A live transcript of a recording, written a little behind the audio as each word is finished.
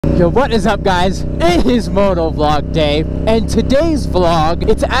Yo, what is up, guys? It is Motovlog day, and today's vlog,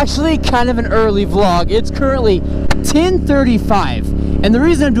 it's actually kind of an early vlog. It's currently 10:35, and the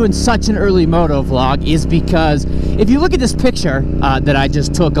reason I'm doing such an early motovlog is because if you look at this picture that I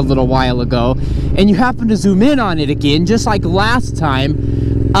just took a little while ago, and you happen to zoom in on it again, just like last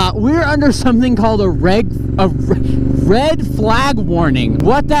time, we're under something called a red flag warning.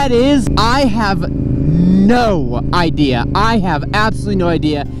 What that is, I have no idea. I have absolutely no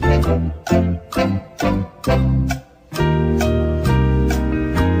idea.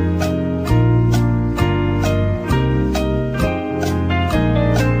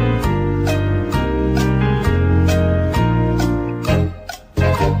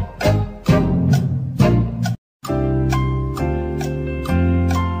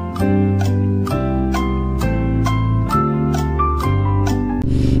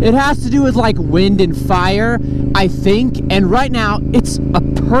 It has to do with like wind and fire, I think, and right now it's a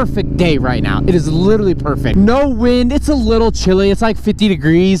perfect day right now. It is literally perfect. No wind, it's a little chilly, it's like 50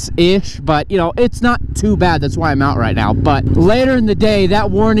 degrees-ish, but you know, it's not too bad. That's why I'm out right now. But later in the day,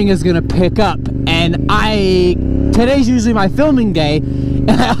 that warning is gonna pick up, and today's usually my filming day,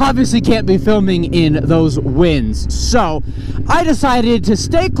 and I obviously can't be filming in those winds. So I decided to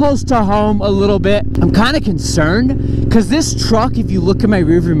stay close to home a little bit. I'm kind of concerned because this truck, if you look in my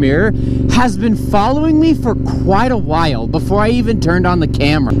rearview mirror, has been following me for quite a while before I even turned on the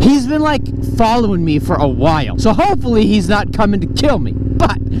camera. He's been like following me for a while. So hopefully he's not coming to kill me.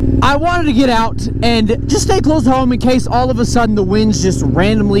 But I wanted to get out and just stay close to home in case all of a sudden the winds just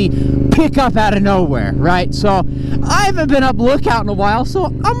randomly pick up out of nowhere, right? So I haven't been up Lookout in a while, so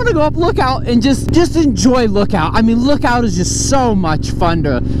I'm gonna go up Lookout and just enjoy Lookout. I mean, Lookout is just so much fun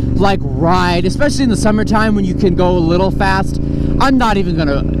to like ride, especially in the summertime when you can go a little fast. I'm not even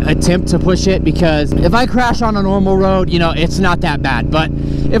gonna attempt to push it because if I crash on a normal road, you know, it's not that bad. But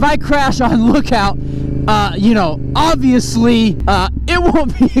if I crash on Lookout, you know, obviously, it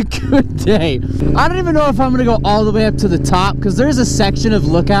won't be a good day. I don't even know if I'm gonna go all the way up to the top because there's a section of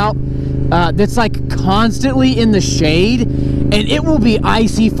Lookout that's like constantly in the shade, and it will be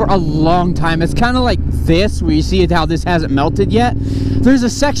icy for a long time. It's kind of like this, where you see how this hasn't melted yet. There's a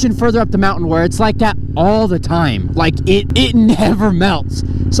section further up the mountain where it's like that all the time. Like it never melts.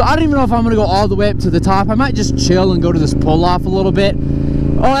 So I don't even know if I'm gonna go all the way up to the top. I might just chill and go to this pull off a little bit.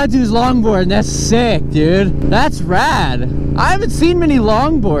 Oh, that dude's longboarding. That's sick, dude. That's rad. I haven't seen many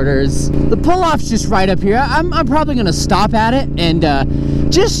longboarders. The pull-off's just right up here. I'm probably gonna stop at it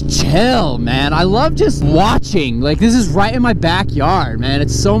and just chill, man. I love just watching. Like, this is right in my backyard, man.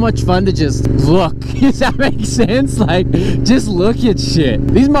 It's so much fun to just look. Does that make sense? Like, just look at shit.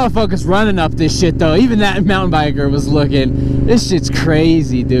 These motherfuckers running up this shit, though. Even that mountain biker was looking. This shit's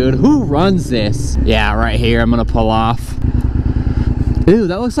crazy, dude. Who runs this? Yeah, right here. I'm gonna pull off. Ew,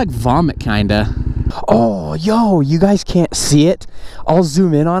 that looks like vomit, kinda. Oh, yo, you guys can't see it. I'll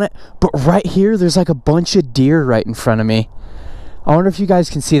zoom in on it. But right here, there's like a bunch of deer right in front of me. I wonder if you guys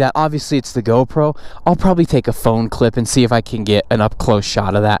can see that. Obviously, it's the GoPro. I'll probably take a phone clip and see if I can get an up-close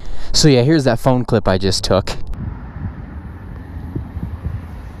shot of that. So yeah, here's that phone clip I just took.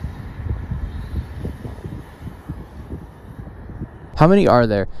 How many are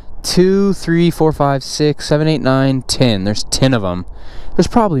there? 2, 3, 4, 5, 6, 7, 8, 9, 10. There's 10 of them. There's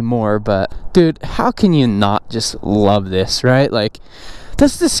probably more, but dude, how can you not just love this, right? Like,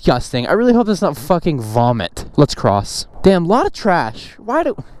 that's disgusting. I really hope that's not fucking vomit. Let's cross. Damn, lot of trash.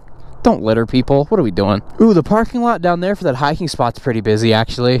 Don't litter, people. What are we doing? Ooh, the parking lot down there for that hiking spot's pretty busy,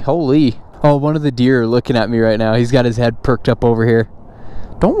 actually. Holy. Oh, one of the deer are looking at me right now. He's got his head perked up over here.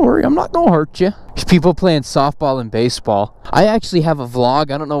 Don't worry, I'm not gonna hurt you. There's people playing softball and baseball. I actually have a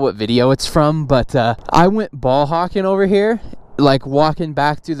vlog. I don't know what video it's from, but I went ball hawking over here, like walking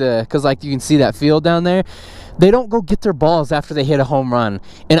back through because like you can see that field down there. They don't go get their balls after they hit a home run.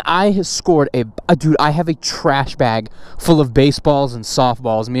 And I scored dude, I have a trash bag full of baseballs and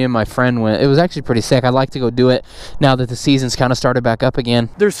softballs. Me and my friend went. It was actually pretty sick. I'd like to go do it now that the season's kind of started back up again.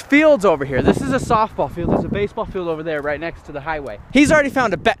 There's fields over here. This is a softball field. There's a baseball field over there right next to the highway. He's already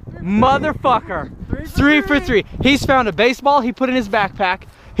found a motherfucker. 3 for 3. He's found a baseball he put in his backpack.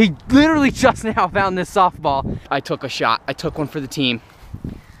 He literally just now found this softball. I took a shot. I took one for the team.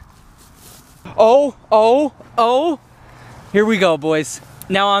 Oh, here we go, boys.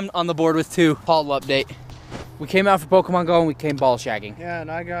 Now I'm on the board with 2. Haul update. We came out for Pokemon Go and we came ball shagging. Yeah, and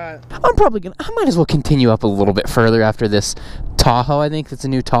I might as well continue up a little bit further after this Tahoe. I think that's a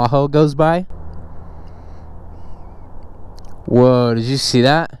new Tahoe goes by. Whoa, did you see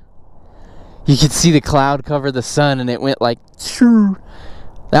that? You could see the cloud cover the sun and it went like, shoo.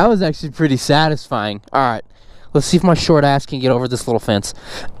 That was actually pretty satisfying. All right, let's see if my short ass can get over this little fence.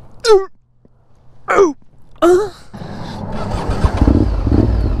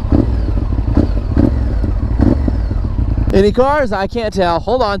 Any cars? I can't tell.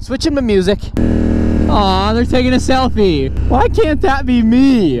 Hold on, switching my music. Aw, they're taking a selfie. Why can't that be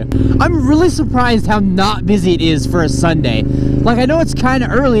me? I'm really surprised how not busy it is for a Sunday. Like, I know it's kind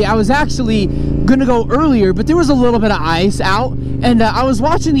of early. I was actually gonna go earlier, but there was a little bit of ice out, and I was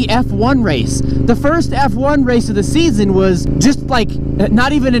watching the F1 race. The first F1 race of the season was just like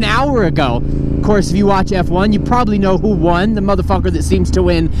not even an hour ago. Of course, if you watch F1, you probably know who won, the motherfucker that seems to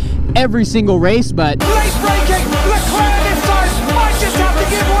win every single race, but... Late braking! Leclerc this time might just have to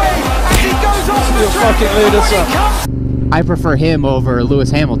give way as he goes off the track. I prefer him over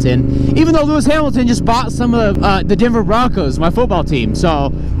Lewis Hamilton, even though Lewis Hamilton just bought some of the Denver Broncos, my football team, so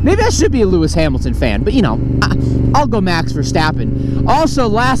maybe I should be a Lewis Hamilton fan, but you know, I'll go Max Verstappen. Also,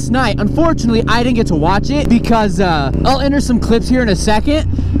 last night, unfortunately, I didn't get to watch it because I'll enter some clips here in a second.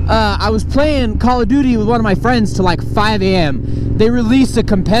 I was playing Call of Duty with one of my friends till like 5 a.m. They released a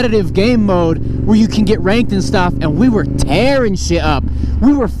competitive game mode where you can get ranked and stuff, and we were tearing shit up.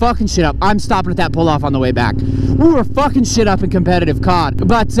 We were fucking shit up. I'm stopping at that pull-off on the way back. We were fucking shit up in competitive COD.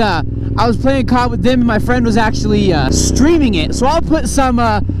 But I was playing COD with them, and my friend was actually streaming it. So I'll put some,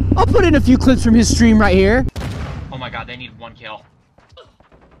 I'll put in a few clips from his stream right here. Oh my god, they need 1 kill.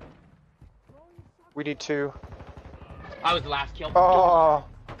 We need 2. I was the last kill. Oh.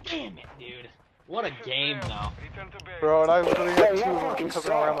 Damn it, dude. What a game, though. Bro, and I literally had 2 of them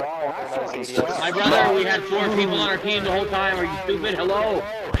coming around the corner, and I was idiots. My brother, we had 4 people on our team the whole time. Are you stupid? Hello?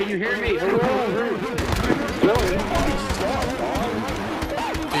 Can you hear me?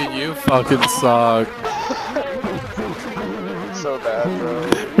 Dude, you fucking suck. So bad, bro.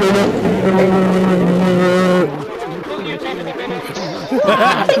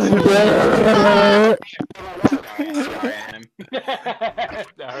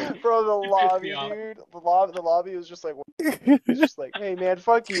 Bro, the lobby, dude. The lobby was just like, was just like, hey man,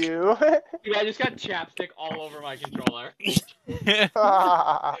 fuck you. Dude, I just got chapstick all over my controller.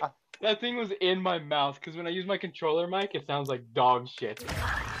 That thing was in my mouth, because when I use my controller mic, it sounds like dog shit.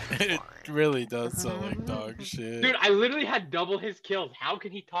 It really does sound like dog shit. Dude, I literally had double his kills. How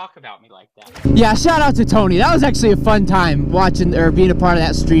can he talk about me like that? Yeah, shout out to Tony. That was actually a fun time watching or being a part of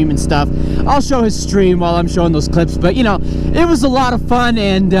that stream and stuff. I'll show his stream while I'm showing those clips, but you know, it was a lot of fun,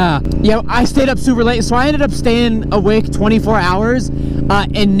 and yeah, I stayed up super late, so I ended up staying awake 24 hours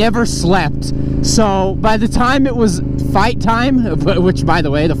and never slept. So by the time it was fight time, which by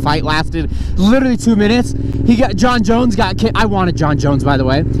the way, the fight lasted literally 2 minutes, John Jones got kicked. I wanted John Jones, by the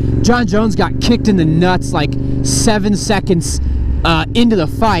way. John Jones got kicked in the nuts like 7 seconds into the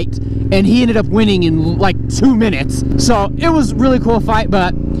fight, and he ended up winning in like 2 minutes. So it was a really cool fight,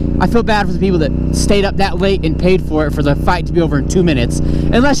 but I feel bad for the people that stayed up that late and paid for it for the fight to be over in 2 minutes.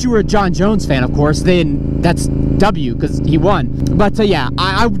 Unless you were a John Jones fan, of course, then that's W, because he won. But yeah,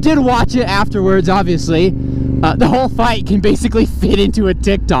 I did watch it afterwards, obviously. The whole fight can basically fit into a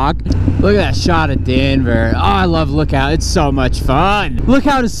TikTok. Look at that shot of Denver. Oh, I love Lookout. It's so much fun.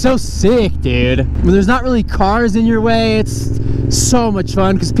 Lookout is so sick, dude. When there's not really cars in your way, it's so much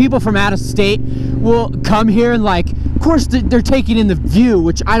fun, because people from out of state will come here and, like, of course they're taking in the view,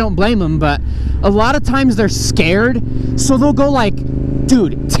 which I don't blame them, but a lot of times they're scared, so they'll go like,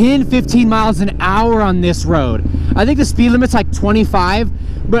 dude, 10-15 miles an hour on this road. I think the speed limit's like 25,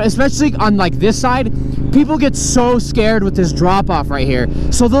 but especially on like this side, people get so scared with this drop off right here,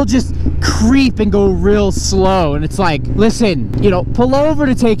 so they'll just creep and go real slow, and it's like, listen, you know, pull over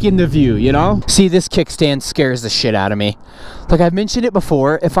to take in the view, you know? See, this kickstand scares the shit out of me. Like I've mentioned it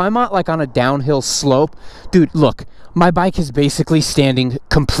before, if I'm like on a downhill slope, dude, look, my bike is basically standing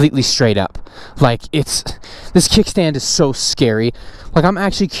completely straight up. Like, this kickstand is so scary. Like, I'm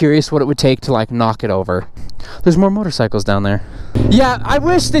actually curious what it would take to like knock it over. There's more motorcycles down there. Yeah, I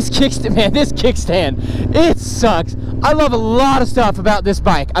wish this kickstand, man, this kickstand, it sucks. I love a lot of stuff about this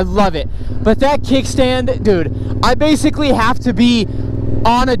bike. I love it. But that kickstand, dude, I basically have to be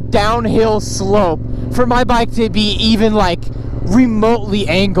on a downhill slope for my bike to be even like remotely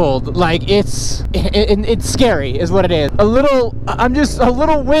angled. Like, it's scary is what it is. I'm just a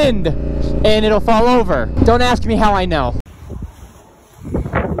little wind and it'll fall over. Don't ask me how I know.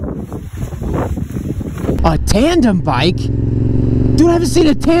 A tandem bike? Dude, I haven't seen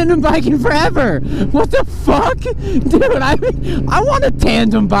a tandem bike in forever. What the fuck? Dude, I want a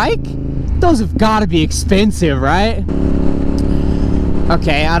tandem bike. Those have got to be expensive, right?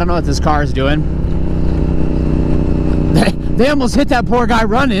 Okay, I don't know what this car is doing. They almost hit that poor guy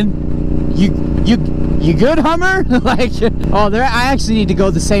running. You good, Hummer? Like, oh, I actually need to go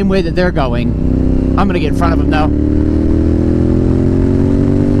the same way that they're going. I'm gonna get in front of them though.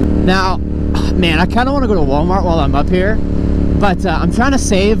 Now, Man, I kind of want to go to Walmart while I'm up here, but I'm trying to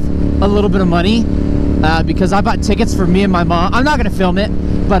save a little bit of money because I bought tickets for me and my mom. I'm not going to film it,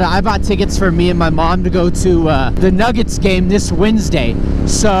 but I bought tickets for me and my mom to go to the Nuggets game this Wednesday.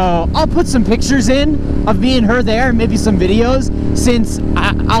 So I'll put some pictures in of me and her there, maybe some videos, since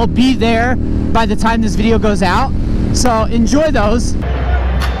I'll be there by the time this video goes out. So enjoy those.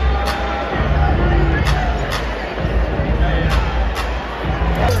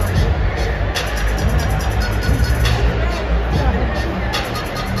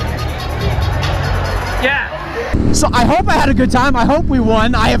 So I hope I had a good time. I hope we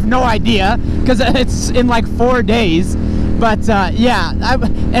won. I have no idea because it's in like 4 days. But yeah,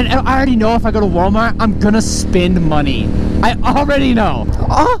 and I already know if I go to Walmart, I'm gonna spend money. I already know.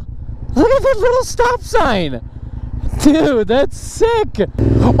 Oh, look at that little stop sign. Dude, that's sick.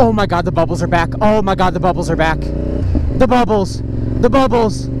 Oh my God, the bubbles are back. Oh my God, the bubbles are back. The bubbles. The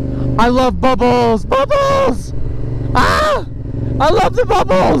bubbles. I love bubbles. Bubbles. Ah, I love the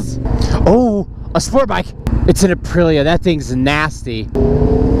bubbles. Oh, a sport bike. It's an Aprilia. That thing's nasty.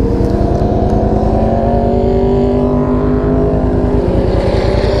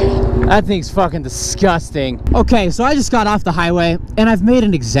 That thing's fucking disgusting. Okay, so I just got off the highway and I've made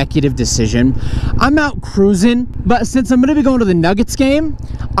an executive decision. I'm out cruising, but since I'm gonna be going to the Nuggets game,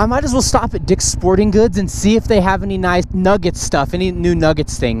 I might as well stop at Dick's Sporting Goods and see if they have any nice Nuggets stuff, any new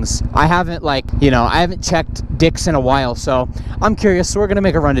Nuggets things. I haven't I haven't checked Dick's in a while, so I'm curious. So we're gonna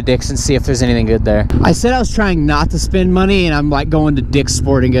make a run to Dick's and see if there's anything good there. I said I was trying not to spend money, and I'm like going to Dick's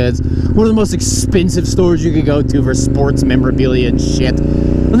Sporting Goods, one of the most expensive stores you could go to for sports memorabilia and shit.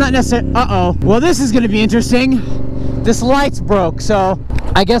 Well, not necessarily. Uh-oh. Well, this is gonna be interesting. This light's broke, so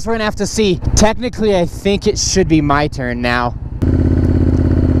I guess we're gonna have to see. Technically, I think it should be my turn now.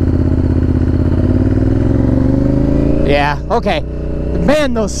 Yeah, okay.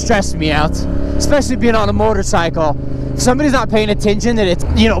 Man, those stress me out, especially being on a motorcycle. If somebody's not paying attention that it's,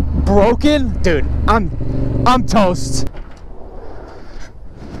 you know, broken, dude, I'm toast.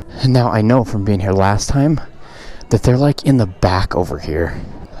 And now I know from being here last time that they're like in the back over here.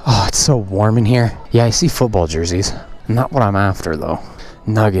 Oh, it's so warm in here. Yeah, I see football jerseys. Not what I'm after though.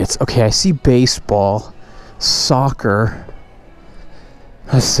 Nuggets. Okay, I see baseball, soccer.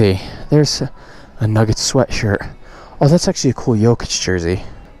 Let's see. There's a Nuggets sweatshirt. Oh, that's actually a cool Jokic jersey.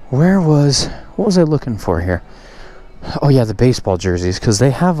 What was I looking for here? Oh yeah, the baseball jerseys, because they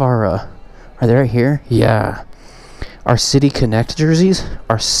have our, are they right here? Yeah. Our City Connect jerseys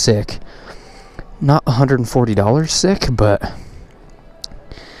are sick. Not $140 sick, but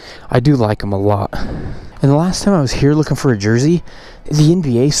I do like them a lot. And the last time I was here looking for a jersey, the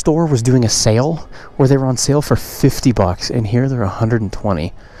NBA store was doing a sale where they were on sale for $50, and here they're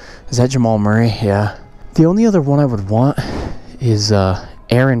 $120. Is that Jamal Murray? Yeah. The only other one I would want is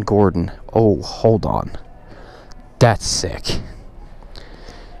Aaron Gordon. Oh, hold on. That's sick.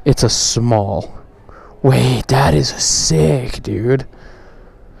 It's a small. Wait, that is sick, dude.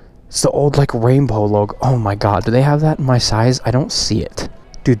 It's the old, like, rainbow logo. Oh my God, do they have that in my size? I don't see it.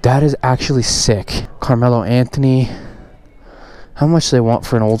 Dude, that is actually sick. Carmelo Anthony. How much do they want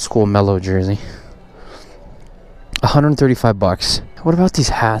for an old school Melo jersey? $135. What about these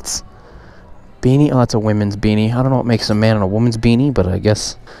hats? Beanie? Oh, that's a women's beanie. I don't know what makes a man and a woman's beanie, but I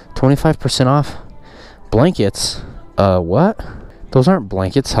guess 25% off. Blankets? What? Those aren't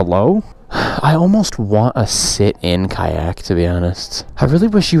blankets. Hello? I almost want a sit-in kayak, to be honest. I really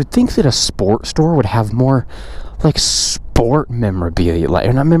wish you would think that a sport store would have more, like, sport memorabilia, like,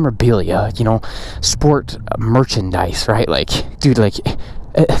 or not memorabilia, you know, sport merchandise, right? Like, dude, like,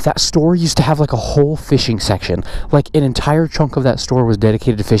 that store used to have like a whole fishing section. Like an entire chunk of that store was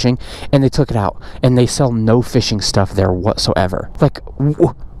dedicated to fishing, and they took it out, and they sell no fishing stuff there whatsoever. Like,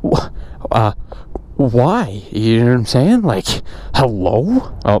 why? You know what I'm saying? Like,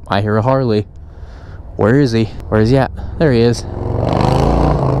 hello? Oh, I hear a Harley. Where is he? Where is he at? There he is.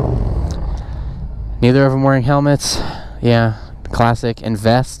 Neither of them wearing helmets. Yeah, classic. And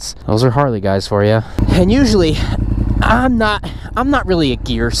vests. Those are Harley guys for you. And usually, I'm not really a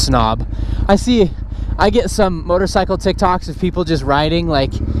gear snob. I get some motorcycle TikToks of people just riding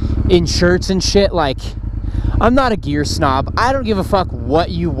like in shirts and shit. Like, I'm not a gear snob. I don't give a fuck what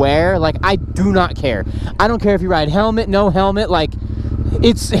you wear. Like, I do not care. I don't care if you ride helmet, no helmet. Like,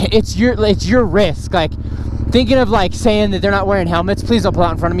 it's your risk. Like, thinking of like saying that they're not wearing helmets. Please don't pull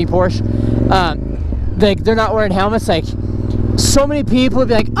out in front of me, Porsche. Like, they're not wearing helmets. Like, so many people would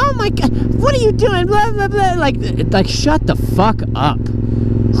be like, "Oh my God, what are you doing?" Blah blah blah. Like, shut the fuck up.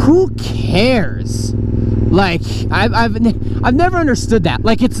 Who cares? Like, I've never understood that.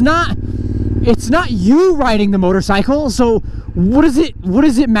 Like, it's not it's not you riding the motorcycle, so what does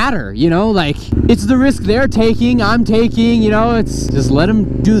it matter, you know? Like, it's the risk they're taking, I'm taking, you know, it's just let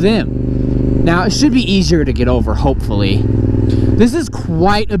them do them. Now, it should be easier to get over, hopefully. This is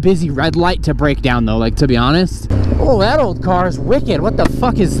quite a busy red light to break down, though, like, to be honest. Oh, that old car is wicked. What the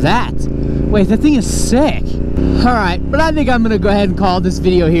fuck is that? Wait, that thing is sick. Alright, but I think I'm gonna go ahead and call this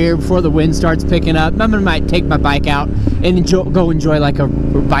video here before the wind starts picking up. I'm gonna might take my bike out and go enjoy like a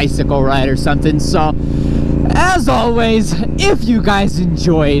bicycle ride or something. So, as always, if you guys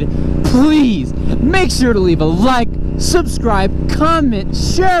enjoyed, please make sure to leave a like, subscribe, comment,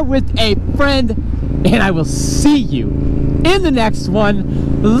 share with a friend, and I will see you in the next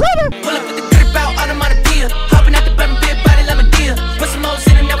one. Later!